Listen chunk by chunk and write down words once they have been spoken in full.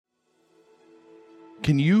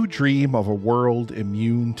Can you dream of a world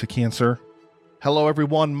immune to cancer? Hello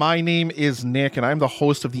everyone, my name is Nick and I'm the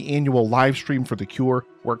host of the annual live stream for The Cure,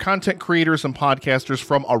 where content creators and podcasters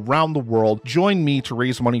from around the world join me to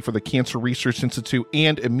raise money for the Cancer Research Institute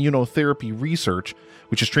and immunotherapy research,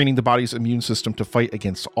 which is training the body's immune system to fight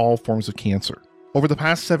against all forms of cancer. Over the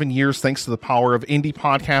past 7 years, thanks to the power of indie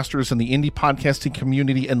podcasters and the indie podcasting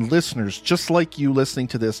community and listeners just like you listening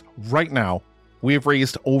to this right now, we have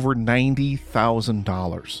raised over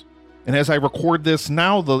 $90,000. And as I record this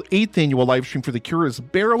now, the 8th annual live stream for The Cure is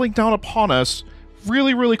barreling down upon us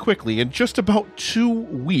really quickly in just about 2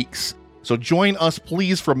 weeks. So join us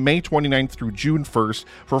please from May 29th through June 1st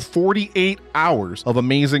for 48 hours of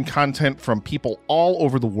amazing content from people all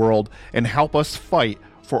over the world and help us fight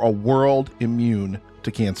for a world immune to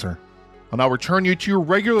cancer. I'll now return you to your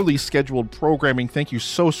regularly scheduled programming. Thank you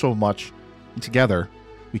so much. And together,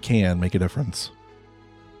 we can make a difference.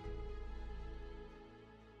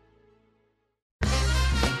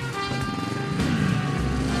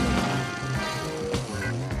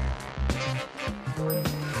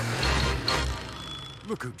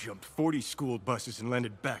 Look who jumped 40 school buses and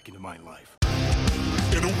landed back into my life.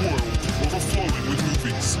 In a world overflowing with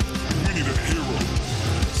movies, we need a hero.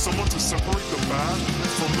 Someone to separate the bad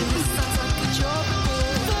from the good.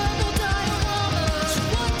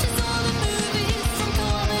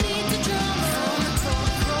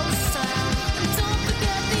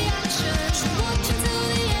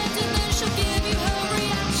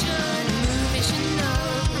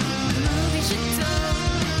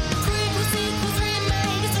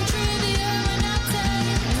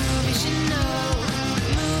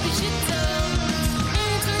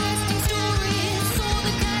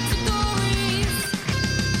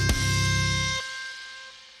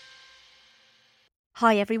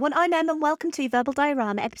 Hi everyone, I'm Em and welcome to Verbal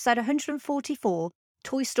Diorama episode 144,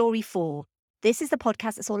 Toy Story 4. This is the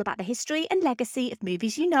podcast that's all about the history and legacy of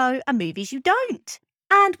movies you know and movies you don't.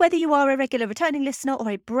 And whether you are a regular returning listener or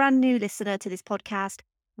a brand new listener to this podcast,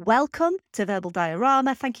 welcome to Verbal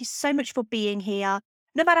Diorama. Thank you so much for being here.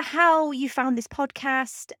 No matter how you found this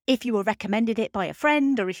podcast, if you were recommended it by a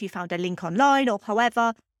friend or if you found a link online or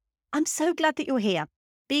however, I'm so glad that you're here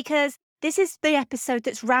because this is the episode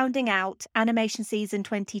that's rounding out Animation Season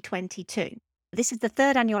 2022. This is the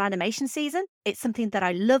 3rd annual animation season. It's something that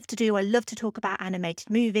I love to do. I love to talk about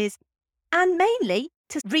animated movies, and mainly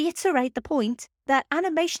to reiterate the point that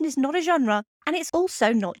animation is not a genre, and it's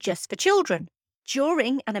also not just for children.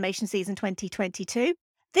 During Animation Season 2022,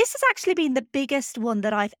 this has actually been the biggest one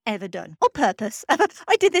that I've ever done, on purpose.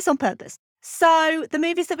 I did this on purpose. So the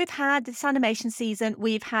movies that we've had this animation season,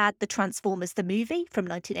 we've had The Transformers the movie from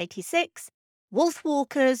 1986,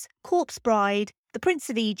 Wolfwalkers, Corpse Bride, The Prince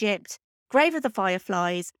of Egypt, Grave of the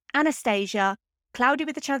Fireflies, Anastasia, Cloudy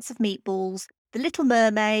with a Chance of Meatballs, The Little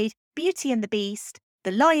Mermaid, Beauty and the Beast, The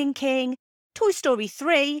Lion King, Toy Story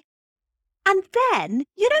 3. And then,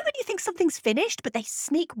 you know when you think something's finished, but they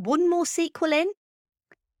sneak one more sequel in?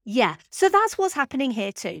 Yeah, so that's what's happening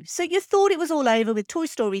here too. So you thought it was all over with Toy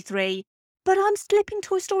Story 3, but I'm slipping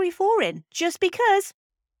Toy Story 4 in, just because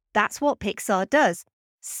that's what Pixar does.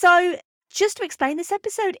 So, just to explain, this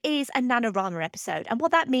episode is a NaNoWriMo episode, and what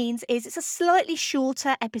that means is it's a slightly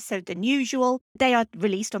shorter episode than usual. They are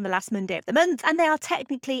released on the last Monday of the month, and they are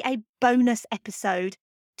technically a bonus episode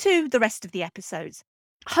to the rest of the episodes.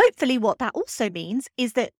 Hopefully what that also means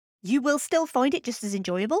is that you will still find it just as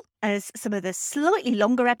enjoyable as some of the slightly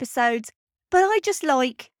longer episodes, but I just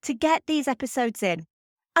like to get these episodes in.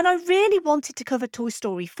 And I really wanted to cover Toy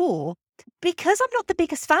Story 4 because I'm not the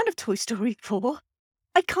biggest fan of Toy Story 4.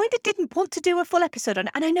 I kind of didn't want to do a full episode on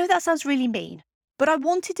it. And I know that sounds really mean, but I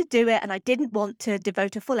wanted to do it and I didn't want to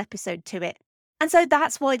devote a full episode to it. And so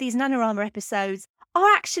that's why these NaNoWriMo episodes are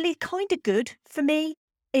actually kind of good for me,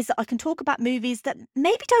 is that I can talk about movies that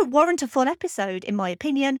maybe don't warrant a full episode, in my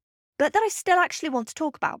opinion, but that I still actually want to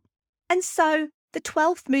talk about. And so the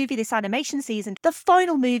 12th movie this animation season, the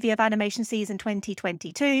final movie of Animation Season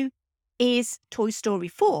 2022, is Toy Story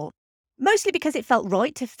 4. Mostly because it felt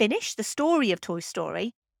right to finish the story of Toy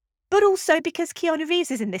Story, but also because Keanu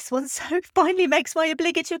Reeves is in this one, so it finally makes my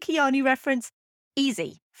obligatory Keanu reference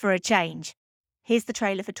easy for a change. Here's the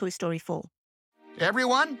trailer for Toy Story 4.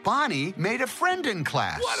 Everyone, Bonnie made a friend in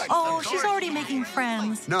class. Oh, she's already making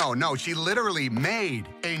friends. No, she literally made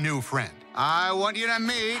a new friend. I want you to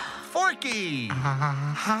meet Forky.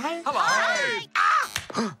 Hi. Hello. Hi.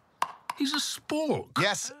 Ah! He's a spork.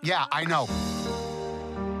 Yes, yeah, I know.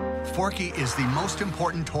 Forky is the most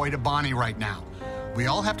important toy to Bonnie right now. We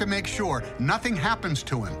all have to make sure nothing happens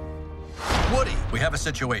to him. Woody, we have a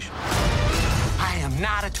situation. I am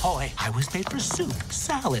not a toy. I was made for soup,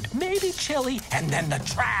 salad, maybe chili, and then the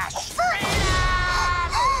trash.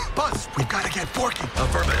 Buzz, we've got to get Forky.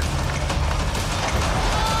 Affirmative.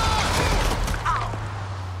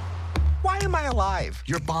 Why am I alive?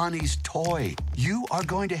 You're Bonnie's toy. You are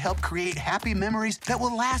going to help create happy memories that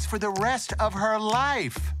will last for the rest of her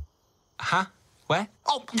life. Huh? What?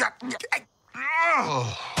 Oh, yeah.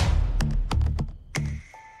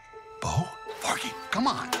 Bo? Forky, come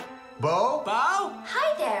on. Bo?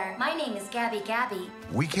 Hi there. My name is Gabby Gabby.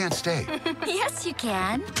 We can't stay. Yes, you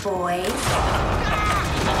can. Boys.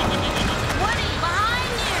 Woody, behind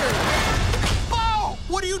Bo!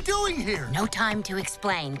 What are you doing here? you! No time to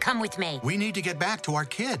explain. Come with me. We need to get back to our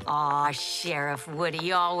kid. Aw, Sheriff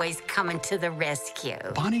Woody, always coming to the rescue.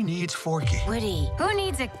 Bonnie needs Forky. Woody, who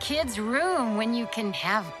needs a kid's room when you can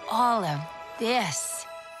have all of this?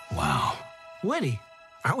 Wow. Woody,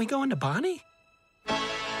 aren't we going to Bonnie?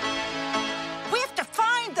 We have to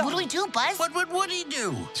find them. What do we do, Buzz? What would Woody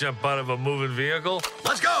do? Jump out of a moving vehicle?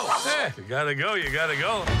 Let's go! Hey, you gotta go, you gotta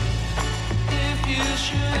go.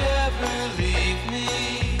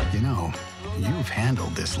 You know, you've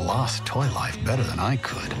handled this lost toy life better than I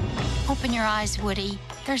could. Open your eyes, Woody.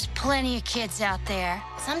 There's plenty of kids out there.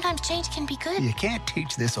 Sometimes change can be good. You can't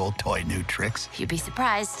teach this old toy new tricks. You'd be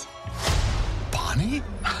surprised. Bonnie?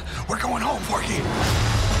 We're going home, Forky.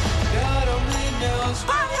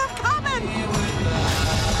 Bonnie, I'm coming.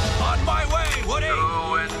 On my way, Woody!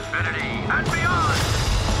 To infinity and beyond!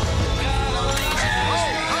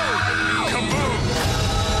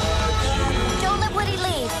 Don't let Woody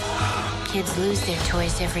leave. Kids lose their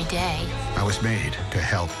toys every day. I was made to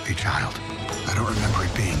help a child. I don't remember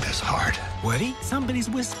it being this hard. Woody, somebody's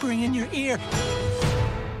whispering in your ear.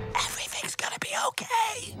 Everything's gonna be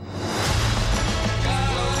okay.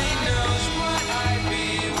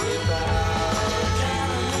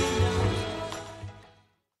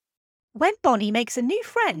 When Bonnie makes a new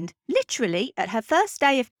friend, literally at her first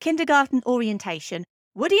day of kindergarten orientation,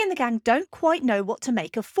 Woody and the gang don't quite know what to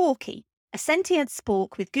make of Forky, a sentient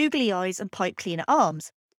spork with googly eyes and pipe cleaner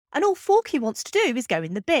arms. And all Forky wants to do is go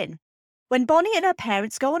in the bin. When Bonnie and her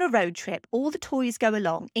parents go on a road trip, all the toys go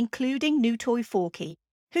along, including new toy Forky,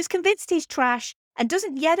 who's convinced he's trash and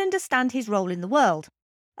doesn't yet understand his role in the world.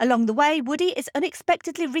 Along the way, Woody is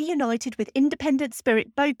unexpectedly reunited with independent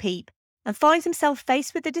spirit Bo Peep and finds himself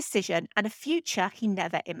faced with a decision and a future he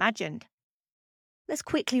never imagined. Let's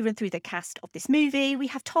quickly run through the cast of this movie. We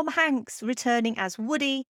have Tom Hanks returning as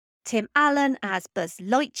Woody, Tim Allen as Buzz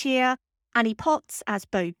Lightyear, Annie Potts as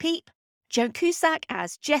Bo Peep, Joan Cusack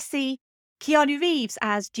as Jessie, Keanu Reeves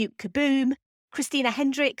as Duke Kaboom, Christina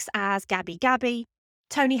Hendricks as Gabby Gabby,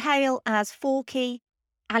 Tony Hale as Forky,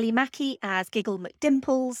 Ali Mackey as Giggle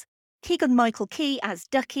McDimples, Keegan-Michael Key as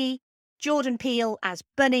Ducky, Jordan Peele as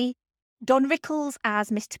Bunny, Don Rickles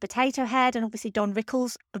as Mr. Potato Head, and obviously Don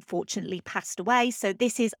Rickles unfortunately passed away, so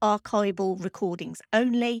this is archival recordings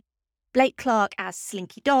only. Blake Clark as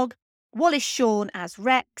Slinky Dog, Wallace Shawn as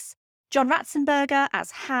Rex, John Ratzenberger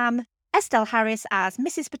as Ham, Estelle Harris as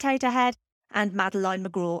Mrs. Potato Head, and Madeline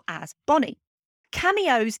McGraw as Bonnie.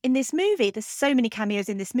 Cameos in this movie, there's so many cameos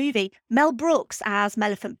in this movie. Mel Brooks as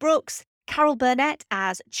Melephant Brooks, Carol Burnett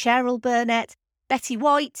as Cheryl Burnett, Betty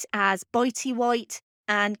White as Bitey White,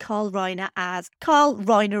 and Carl Reiner as Carl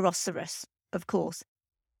Rhinoceros, of course.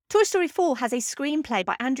 Toy Story 4 has a screenplay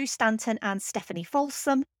by Andrew Stanton and Stephanie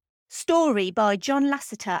Folsom, story by John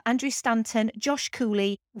Lasseter, Andrew Stanton, Josh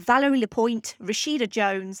Cooley, Valerie Lapointe, Rashida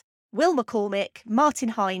Jones, Will McCormick, Martin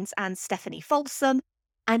Hines, and Stephanie Folsom,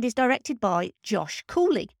 and is directed by Josh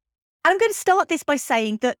Cooley. I'm going to start this by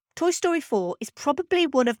saying that Toy Story 4 is probably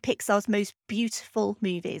one of Pixar's most beautiful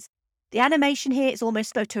movies. The animation here is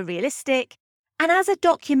almost photorealistic, and as a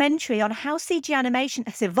documentary on how CG animation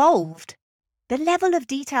has evolved, the level of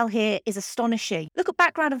detail here is astonishing. Look at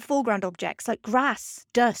background and foreground objects like grass,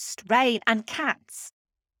 dust, rain, and cats,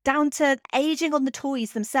 down to aging on the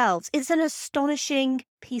toys themselves. It's an astonishing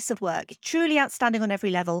piece of work. It's truly outstanding on every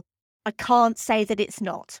level. I can't say that it's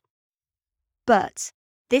not. But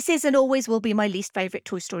this is and always will be my least favourite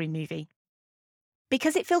Toy Story movie,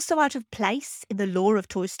 because it feels so out of place in the lore of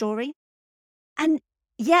Toy Story. And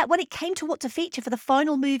yet, when it came to what to feature for the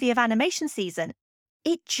final movie of animation season,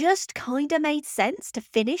 it just kind of made sense to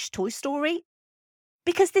finish Toy Story.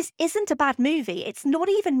 Because this isn't a bad movie, it's not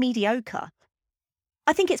even mediocre.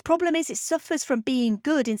 I think its problem is it suffers from being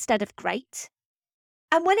good instead of great.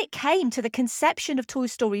 And when it came to the conception of Toy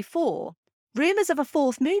Story 4, rumours of a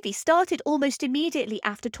fourth movie started almost immediately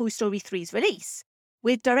after Toy Story 3's release,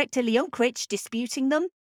 with director Lee Unkrich disputing them.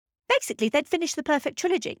 Basically, they'd finished the perfect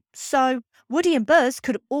trilogy, so Woody and Buzz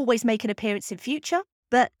could always make an appearance in future,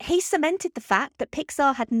 But he cemented the fact that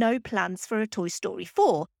Pixar had no plans for a Toy Story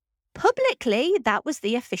 4. Publicly, that was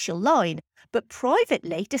the official line, but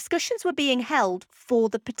privately, discussions were being held for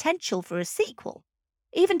the potential for a sequel.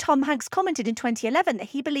 Even Tom Hanks commented in 2011 that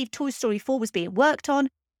he believed Toy Story 4 was being worked on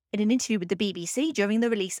in an interview with the BBC during the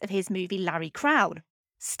release of his movie Larry Crowne.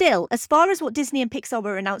 Still, as far as what Disney and Pixar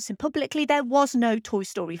were announcing publicly, there was no Toy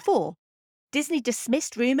Story 4. Disney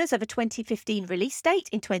dismissed rumours of a 2015 release date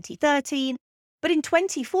in 2013, but in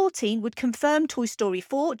 2014 would confirm Toy Story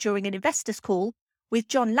 4 during an investors' call, with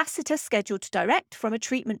John Lasseter scheduled to direct from a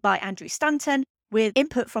treatment by Andrew Stanton, with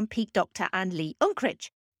input from Pete Docter and Lee Unkrich.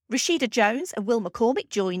 Rashida Jones and Will McCormick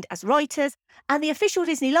joined as writers, and the official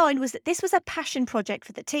Disney line was that this was a passion project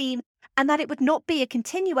for the team, and that it would not be a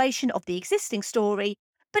continuation of the existing story,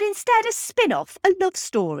 but instead a spin-off, a love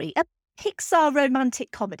story, a Pixar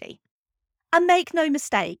romantic comedy. And make no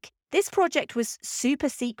mistake, this project was super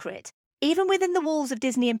secret, even within the walls of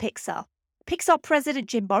Disney and Pixar. Pixar president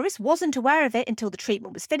Jim Morris wasn't aware of it until the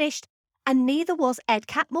treatment was finished, and neither was Ed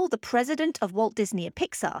Catmull, the president of Walt Disney and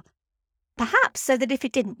Pixar. Perhaps so that if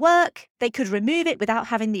it didn't work, they could remove it without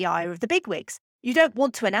having the ire of the bigwigs. You don't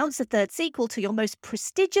want to announce a third sequel to your most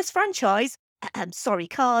prestigious franchise,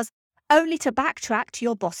 Cars, only to backtrack to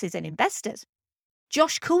your bosses and investors.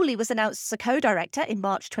 Josh Cooley was announced as a co-director in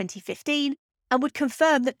March 2015 and would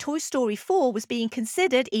confirm that Toy Story 4 was being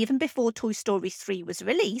considered even before Toy Story 3 was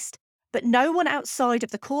released, but no one outside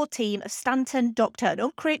of the core team of Stanton, Docter and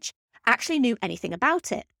Unkrich actually knew anything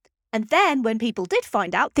about it. And then, when people did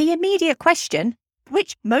find out, the immediate question,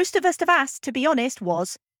 which most of us have asked, to be honest,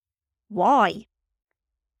 was, why?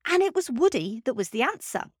 And it was Woody that was the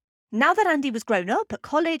answer. Now that Andy was grown up at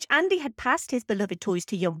college, Andy had passed his beloved toys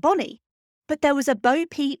to young Bonnie. But there was a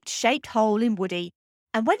Bo-Peep shaped hole in Woody.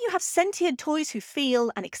 And when you have sentient toys who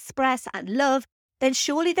feel and express and love, then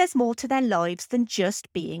surely there's more to their lives than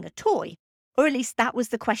just being a toy. Or at least that was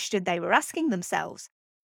the question they were asking themselves.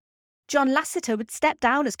 John Lasseter would step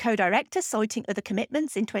down as co-director, citing other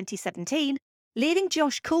commitments in 2017, leaving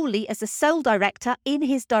Josh Cooley as the sole director in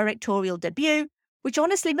his directorial debut, which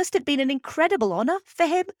honestly must have been an incredible honour for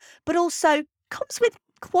him, but also comes with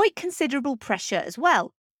quite considerable pressure as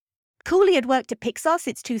well. Cooley had worked at Pixar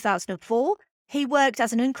since 2004. He worked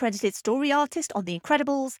as an uncredited story artist on The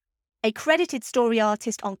Incredibles, a credited story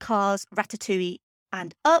artist on Cars, Ratatouille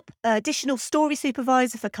and Up, additional story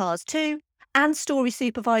supervisor for Cars 2, and story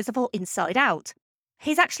supervisor for Inside Out.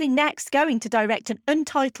 He's actually next going to direct an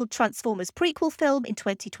untitled Transformers prequel film in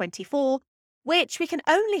 2024, which we can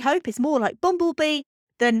only hope is more like Bumblebee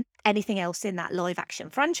than anything else in that live-action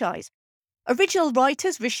franchise. Original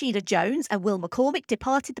writers Rashida Jones and Will McCormick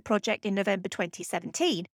departed the project in November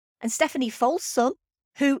 2017, and Stephanie Folsom,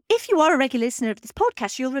 who, if you are a regular listener of this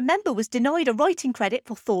podcast, you'll remember was denied a writing credit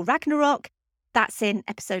for Thor Ragnarok. That's in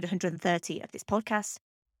episode 130 of this podcast.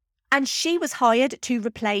 And she was hired to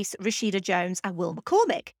replace Rashida Jones and Will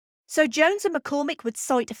McCormick. So Jones and McCormick would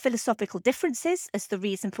cite philosophical differences as the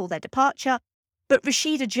reason for their departure, but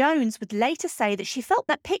Rashida Jones would later say that she felt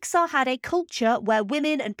that Pixar had a culture where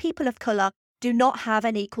women and people of colour do not have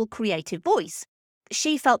an equal creative voice.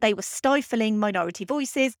 She felt they were stifling minority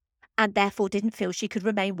voices and therefore didn't feel she could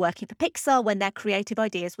remain working for Pixar when their creative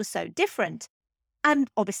ideas were so different. And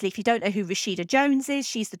obviously, if you don't know who Rashida Jones is,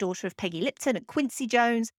 she's the daughter of Peggy Lipton and Quincy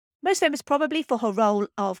Jones, most famous probably for her role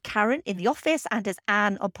of Karen in The Office and as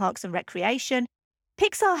Anne on Parks and Recreation.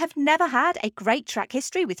 Pixar have never had a great track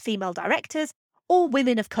history with female directors, or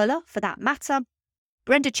women of colour for that matter.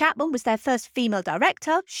 Brenda Chapman was their first female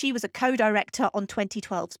director. She was a co-director on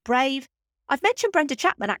 2012's Brave. I've mentioned Brenda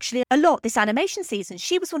Chapman actually a lot this animation season.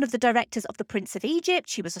 She was one of the directors of The Prince of Egypt.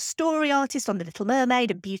 She was a story artist on The Little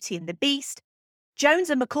Mermaid and Beauty and the Beast. Jones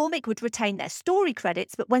and McCormick would retain their story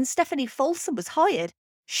credits, but when Stephanie Folsom was hired,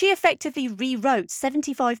 she effectively rewrote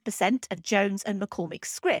 75% of Jones and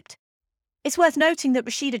McCormick's script. It's worth noting that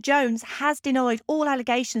Rashida Jones has denied all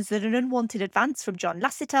allegations that an unwanted advance from John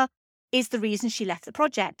Lasseter is the reason she left the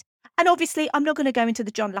project. And obviously, I'm not going to go into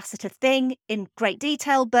the John Lasseter thing in great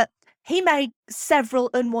detail, but he made several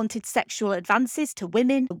unwanted sexual advances to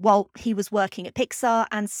women while he was working at Pixar,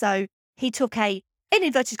 and so he took a, in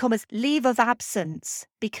inverted commas, leave of absence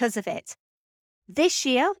because of it. This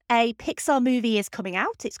year, a Pixar movie is coming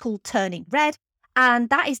out. It's called Turning Red, and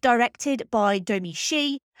that is directed by Domi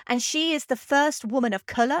Shi, and she is the first woman of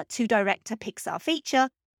colour to direct a Pixar feature.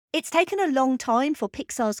 It's taken a long time for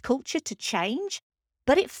Pixar's culture to change,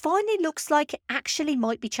 but it finally looks like it actually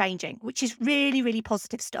might be changing, which is really, really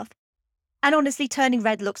positive stuff. And honestly, Turning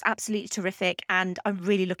Red looks absolutely terrific, and I'm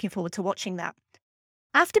really looking forward to watching that.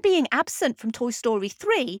 After being absent from Toy Story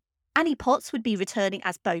 3, Annie Potts would be returning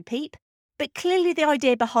as Bo Peep. But clearly the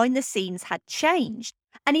idea behind the scenes had changed.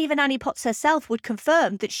 And even Annie Potts herself would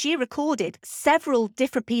confirm that she recorded several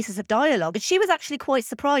different pieces of dialogue. And she was actually quite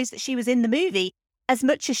surprised that she was in the movie as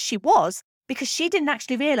much as she was, because she didn't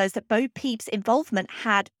actually realise that Bo Peep's involvement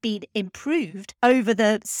had been improved over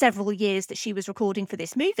the several years that she was recording for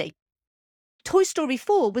this movie. Toy Story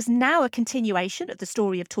 4 was now a continuation of the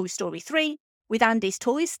story of Toy Story 3, with Andy's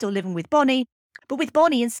toys still living with Bonnie, but with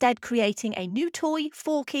Bonnie instead creating a new toy,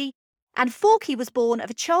 Forky, and Forky was born of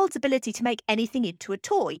a child's ability to make anything into a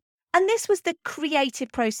toy. And this was the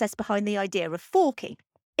creative process behind the idea of Forky.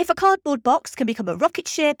 If a cardboard box can become a rocket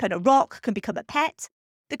ship and a rock can become a pet,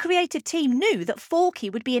 the creative team knew that Forky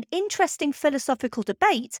would be an interesting philosophical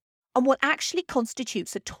debate on what actually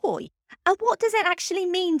constitutes a toy, and what does it actually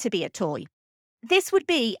mean to be a toy. This would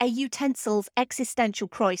be a utensil's existential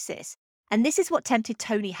crisis, and this is what tempted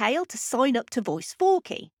Tony Hale to sign up to voice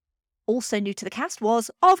Forky. Also new to the cast was,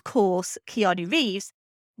 of course, Keanu Reeves,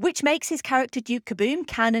 which makes his character Duke Kaboom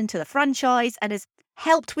canon to the franchise and has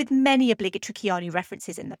helped with many obligatory Keanu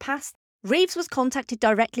references in the past. Reeves was contacted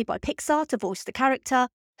directly by Pixar to voice the character,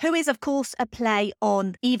 who is, of course, a play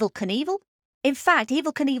on Evel Knievel. In fact,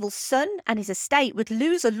 Evel Knievel's son and his estate would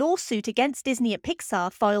lose a lawsuit against Disney and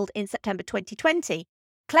Pixar filed in September 2020,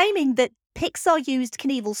 claiming that Pixar used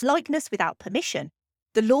Knievel's likeness without permission.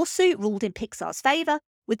 The lawsuit ruled in Pixar's favour,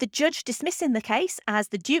 with the judge dismissing the case as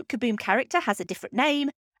the Duke Kaboom character has a different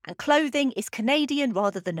name, and clothing is Canadian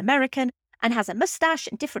rather than American, and has a moustache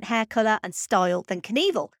and different hair colour and style than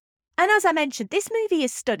Knievel. And as I mentioned, this movie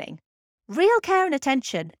is stunning. Real care and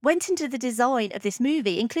attention went into the design of this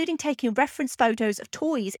movie, including taking reference photos of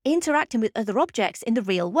toys interacting with other objects in the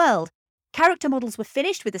real world. Character models were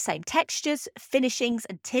finished with the same textures, finishings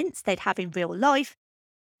and tints they'd have in real life.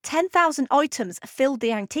 10,000 items filled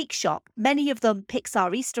the antique shop, many of them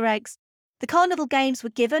Pixar Easter eggs. The carnival games were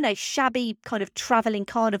given a shabby kind of travelling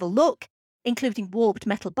carnival look, including warped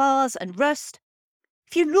metal bars and rust.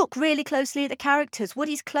 If you look really closely at the characters,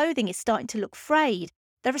 Woody's clothing is starting to look frayed.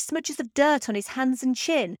 There are smudges of dirt on his hands and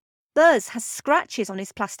chin. Buzz has scratches on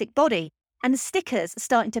his plastic body, and the stickers are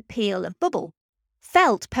starting to peel and bubble.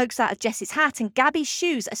 Felt pokes out of Jessie's hat, and Gabby's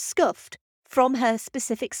shoes are scuffed from her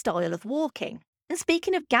specific style of walking. And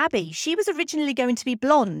speaking of Gabby, she was originally going to be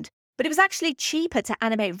blonde, but it was actually cheaper to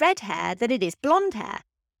animate red hair than it is blonde hair.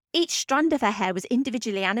 Each strand of her hair was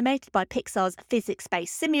individually animated by Pixar's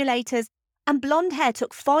physics-based simulators, and blonde hair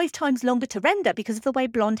took 5 times longer to render because of the way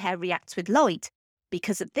blonde hair reacts with light.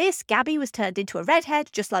 Because of this, Gabby was turned into a redhead,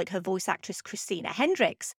 just like her voice actress Christina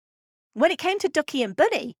Hendricks. When it came to Ducky and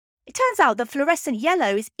Bunny, it turns out that fluorescent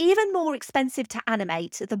yellow is even more expensive to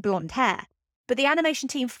animate than blonde hair. But the animation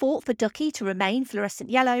team fought for Ducky to remain fluorescent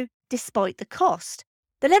yellow, despite the cost.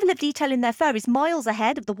 The level of detail in their fur is miles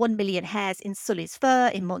ahead of the 1 million hairs in Sully's fur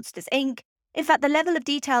in Monsters, Inc. In fact, the level of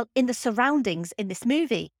detail in the surroundings in this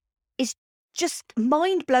movie is just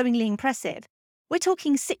mind-blowingly impressive. We're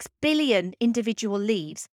talking 6 billion individual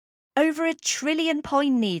leaves, over 1 trillion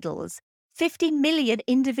pine needles, 50 million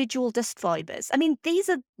individual dust fibres. I mean, these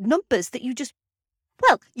are numbers that you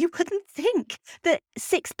couldn't think that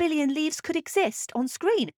 6 billion leaves could exist on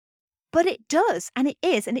screen. But it does, and it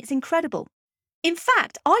is, and it's incredible. In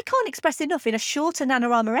fact, I can't express enough in a shorter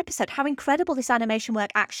NaNoWriMo episode how incredible this animation work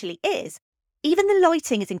actually is. Even the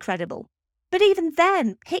lighting is incredible. But even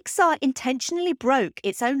then, Pixar intentionally broke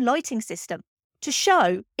its own lighting system to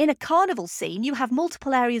show, in a carnival scene, you have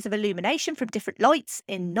multiple areas of illumination from different lights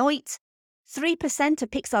in night. 3% of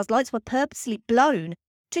Pixar's lights were purposely blown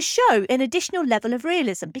to show an additional level of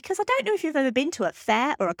realism, because I don't know if you've ever been to a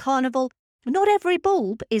fair or a carnival, not every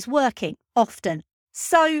bulb is working often.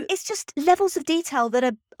 So it's just levels of detail that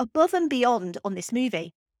are above and beyond on this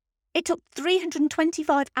movie. It took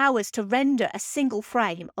 325 hours to render a single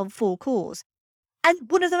frame on 4 cores. And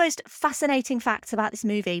one of the most fascinating facts about this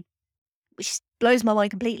movie, which blows my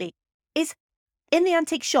mind completely, is in the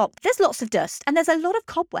antique shop, there's lots of dust and there's a lot of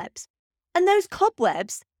cobwebs. And those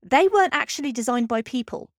cobwebs, they weren't actually designed by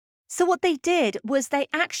people. So what they did was they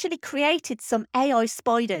actually created some AI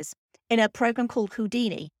spiders in a program called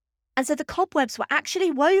Houdini. And so the cobwebs were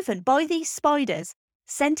actually woven by these spiders,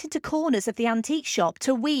 sent into corners of the antique shop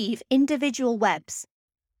to weave individual webs.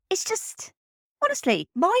 It's just, honestly,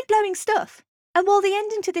 mind-blowing stuff. And while the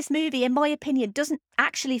ending to this movie, in my opinion, doesn't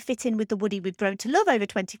actually fit in with the Woody we've grown to love over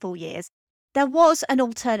 24 years, there was an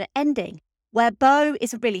alternate ending where Bo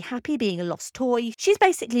isn't really happy being a lost toy. She's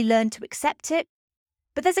basically learned to accept it.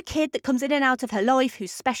 But there's a kid that comes in and out of her life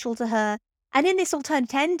who's special to her. And in this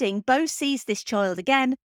alternate ending, Bo sees this child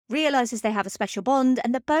again, realises they have a special bond,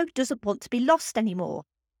 and that Bo doesn't want to be lost anymore.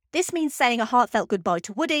 This means saying a heartfelt goodbye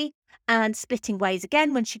to Woody and splitting ways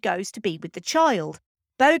again when she goes to be with the child.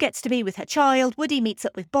 Bo gets to be with her child. Woody meets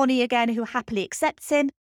up with Bonnie again, who happily accepts him,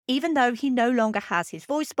 even though he no longer has his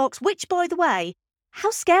voice box, which, by the way,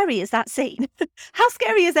 how scary is that scene? How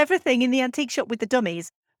scary is everything in the antique shop with the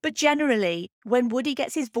dummies? But generally, when Woody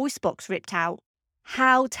gets his voice box ripped out,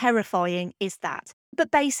 how terrifying is that?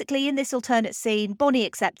 But basically, in this alternate scene, Bonnie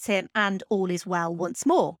accepts him and all is well once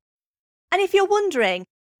more. And if you're wondering,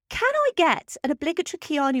 can I get an obligatory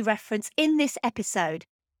Keanu reference in this episode?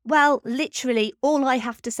 Well, literally, all I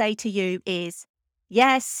have to say to you is,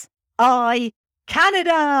 yes,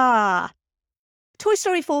 Canada! Toy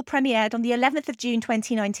Story 4 premiered on the 11th of June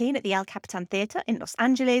 2019 at the El Capitan Theatre in Los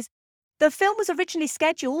Angeles. The film was originally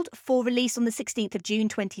scheduled for release on the 16th of June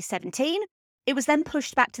 2017. It was then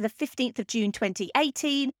pushed back to the 15th of June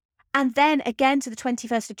 2018, and then again to the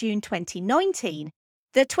 21st of June 2019.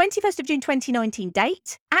 The 21st of June 2019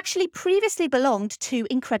 date actually previously belonged to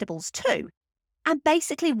Incredibles 2. And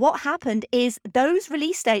basically what happened is those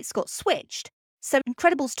release dates got switched. So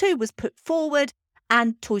Incredibles 2 was put forward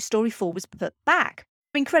and Toy Story 4 was put back.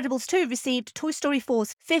 Incredibles 2 received Toy Story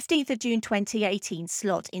 4's 15th of June 2018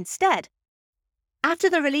 slot instead. After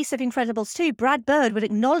the release of Incredibles 2, Brad Bird would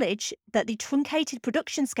acknowledge that the truncated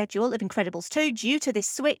production schedule of Incredibles 2 due to this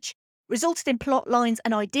switch resulted in plot lines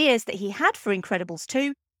and ideas that he had for Incredibles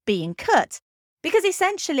 2 being cut, because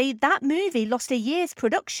essentially that movie lost a year's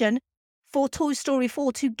production for Toy Story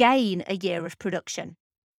 4 to gain a year of production.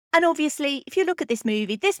 And obviously, if you look at this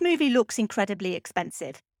movie looks incredibly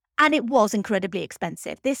expensive. And it was incredibly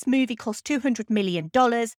expensive. This movie cost $200 million,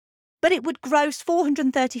 but it would gross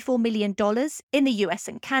 $434 million in the US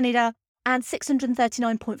and Canada and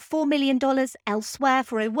 $639.4 million elsewhere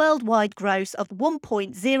for a worldwide gross of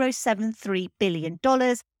 $1.073 billion.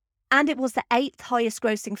 And it was the 8th highest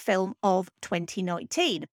grossing film of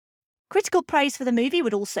 2019. Critical praise for the movie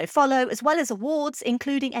would also follow, as well as awards,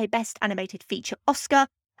 including a Best Animated Feature Oscar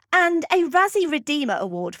and a Razzie Redeemer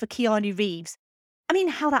Award for Keanu Reeves. I mean,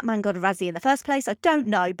 how that man got a Razzie in the first place, I don't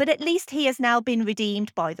know, but at least he has now been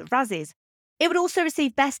redeemed by the Razzies. It would also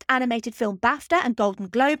receive Best Animated Film BAFTA and Golden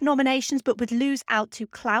Globe nominations, but would lose out to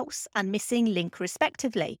Klaus and Missing Link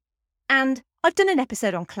respectively. And I've done an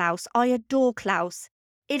episode on Klaus. I adore Klaus.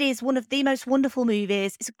 It is one of the most wonderful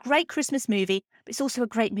movies. It's a great Christmas movie, but it's also a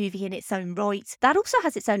great movie in its own right. That also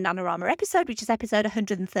has its own Nanorama episode, which is episode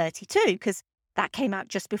 132, because that came out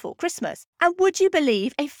just before Christmas. And would you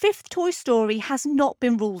believe a 5th Toy Story has not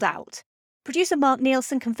been ruled out? Producer Mark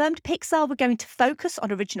Nielsen confirmed Pixar were going to focus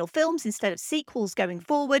on original films instead of sequels going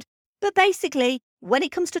forward. But basically, when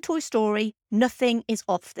it comes to Toy Story, nothing is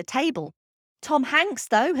off the table. Tom Hanks,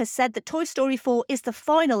 though, has said that Toy Story 4 is the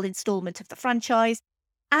final instalment of the franchise.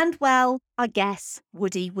 And, well, I guess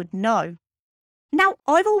Woody would know. Now,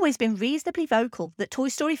 I've always been reasonably vocal that Toy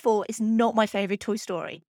Story 4 is not my favourite Toy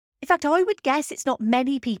Story. In fact, I would guess it's not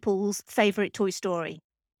many people's favourite Toy Story.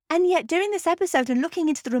 And yet, doing this episode and looking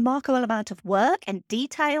into the remarkable amount of work and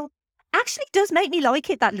detail actually does make me like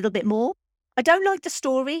it that little bit more. I don't like the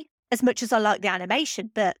story as much as I like the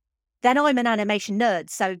animation, but then I'm an animation nerd,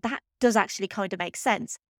 so that does actually kind of make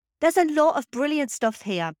sense. There's a lot of brilliant stuff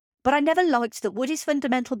here, but I never liked that Woody's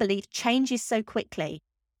fundamental belief changes so quickly,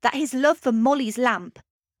 that his love for Molly's lamp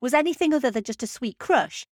was anything other than just a sweet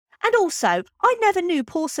crush. And also, I never knew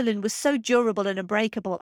porcelain was so durable and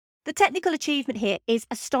unbreakable. The technical achievement here is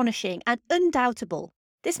astonishing and undoubtable.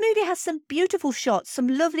 This movie has some beautiful shots, some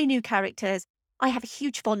lovely new characters. I have a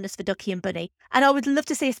huge fondness for Ducky and Bunny, and I would love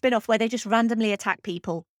to see a spin-off where they just randomly attack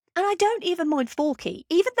people. And I don't even mind Forky,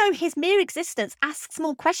 even though his mere existence asks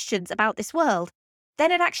more questions about this world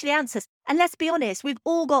than it actually answers. And let's be honest, we've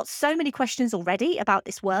all got so many questions already about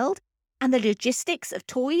this world and the logistics of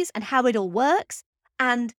toys and how it all works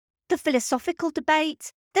and the philosophical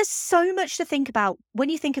debate. There's so much to think about when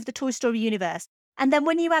you think of the Toy Story universe. And then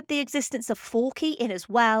when you add the existence of Forky in as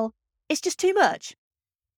well, it's just too much.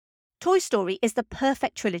 Toy Story is the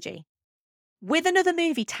perfect trilogy, with another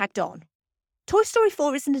movie tagged on. Toy Story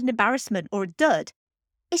 4 isn't an embarrassment or a dud.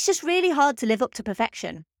 It's just really hard to live up to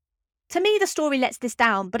perfection. To me, the story lets this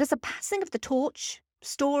down, but as a passing of the torch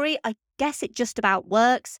story, I guess it just about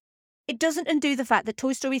works. It doesn't undo the fact that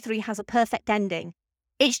Toy Story 3 has a perfect ending.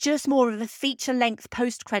 It's just more of a feature-length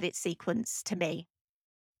post-credit sequence to me.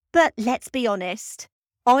 But let's be honest,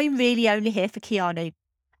 I'm really only here for Keanu.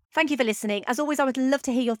 Thank you for listening. As always, I would love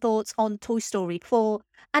to hear your thoughts on Toy Story 4.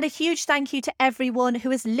 And a huge thank you to everyone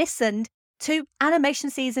who has listened to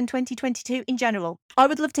Animation Season 2022 in general. I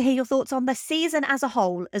would love to hear your thoughts on the season as a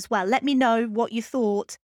whole as well. Let me know what you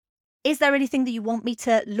thought Is there anything that you want me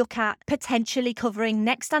to look at potentially covering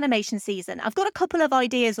next animation season? I've got a couple of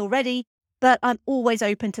ideas already, but I'm always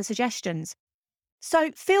open to suggestions. So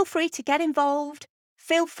feel free to get involved.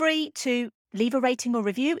 Feel free to leave a rating or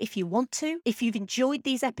review if you want to. If you've enjoyed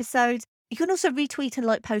these episodes, you can also retweet and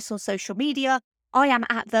like posts on social media. I am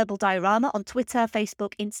at Verbal Diorama on Twitter,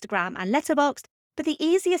 Facebook, Instagram, and Letterboxd. But the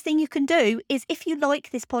easiest thing you can do is if you like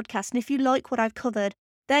this podcast and if you like what I've covered,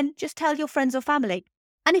 then just tell your friends or family.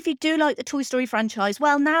 And if you do like the Toy Story franchise,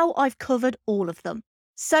 well, now I've covered all of them.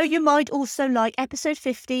 So you might also like episode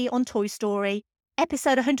 50 on Toy Story,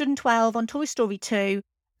 episode 112 on Toy Story 2,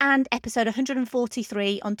 and episode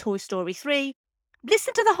 143 on Toy Story 3.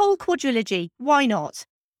 Listen to the whole quadrilogy. Why not?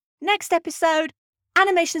 Next episode,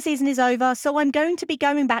 animation season is over, so I'm going to be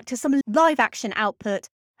going back to some live action output.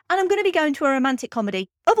 And I'm going to be going to a romantic comedy,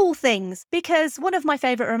 of all things, because one of my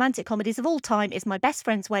favourite romantic comedies of all time is My Best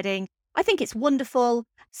Friend's Wedding. I think it's wonderful.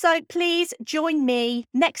 So please join me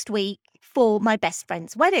next week for My Best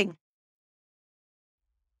Friend's Wedding.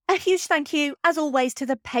 A huge thank you, as always, to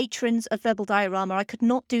the patrons of Verbal Diorama. I could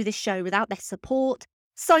not do this show without their support.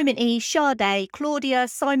 Simon E, Sade, Claudia,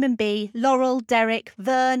 Simon B, Laurel, Derek,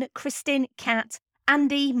 Vern, Kristin, Kat,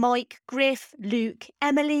 Andy, Mike, Griff, Luke,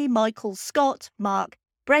 Emily, Michael, Scott, Mark,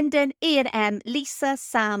 Brendan, Ian M, Lisa,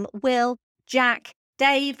 Sam, Will, Jack,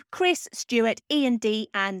 Dave, Chris, Stuart, Ian D,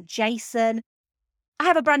 and Jason. I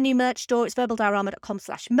have a brand new merch store. It's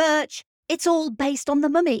verbaldiorama.com/merch. It's all based on The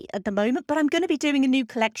Mummy at the moment, but I'm going to be doing a new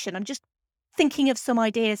collection. I'm just thinking of some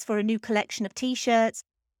ideas for a new collection of t-shirts.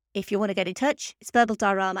 If you want to get in touch, it's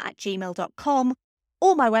verbaldiorama@gmail.com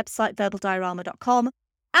or my website, verbaldiorama.com.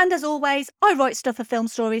 And as always, I write stuff for Film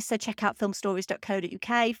Stories, so check out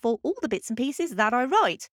filmstories.co.uk for all the bits and pieces that I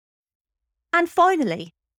write. And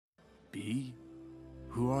finally, Be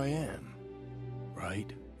who I am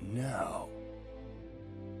right now.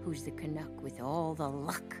 Who's the Canuck with all the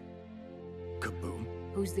luck? Kaboom.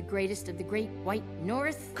 Who's the greatest of the great white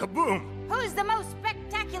north? Kaboom! Who's the most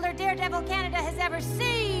spectacular daredevil Canada has ever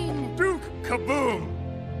seen? Duke Kaboom!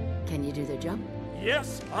 Can you do the jump?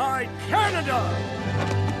 Yes, I Canada!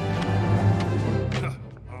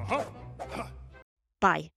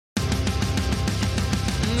 bye.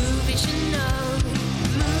 Movie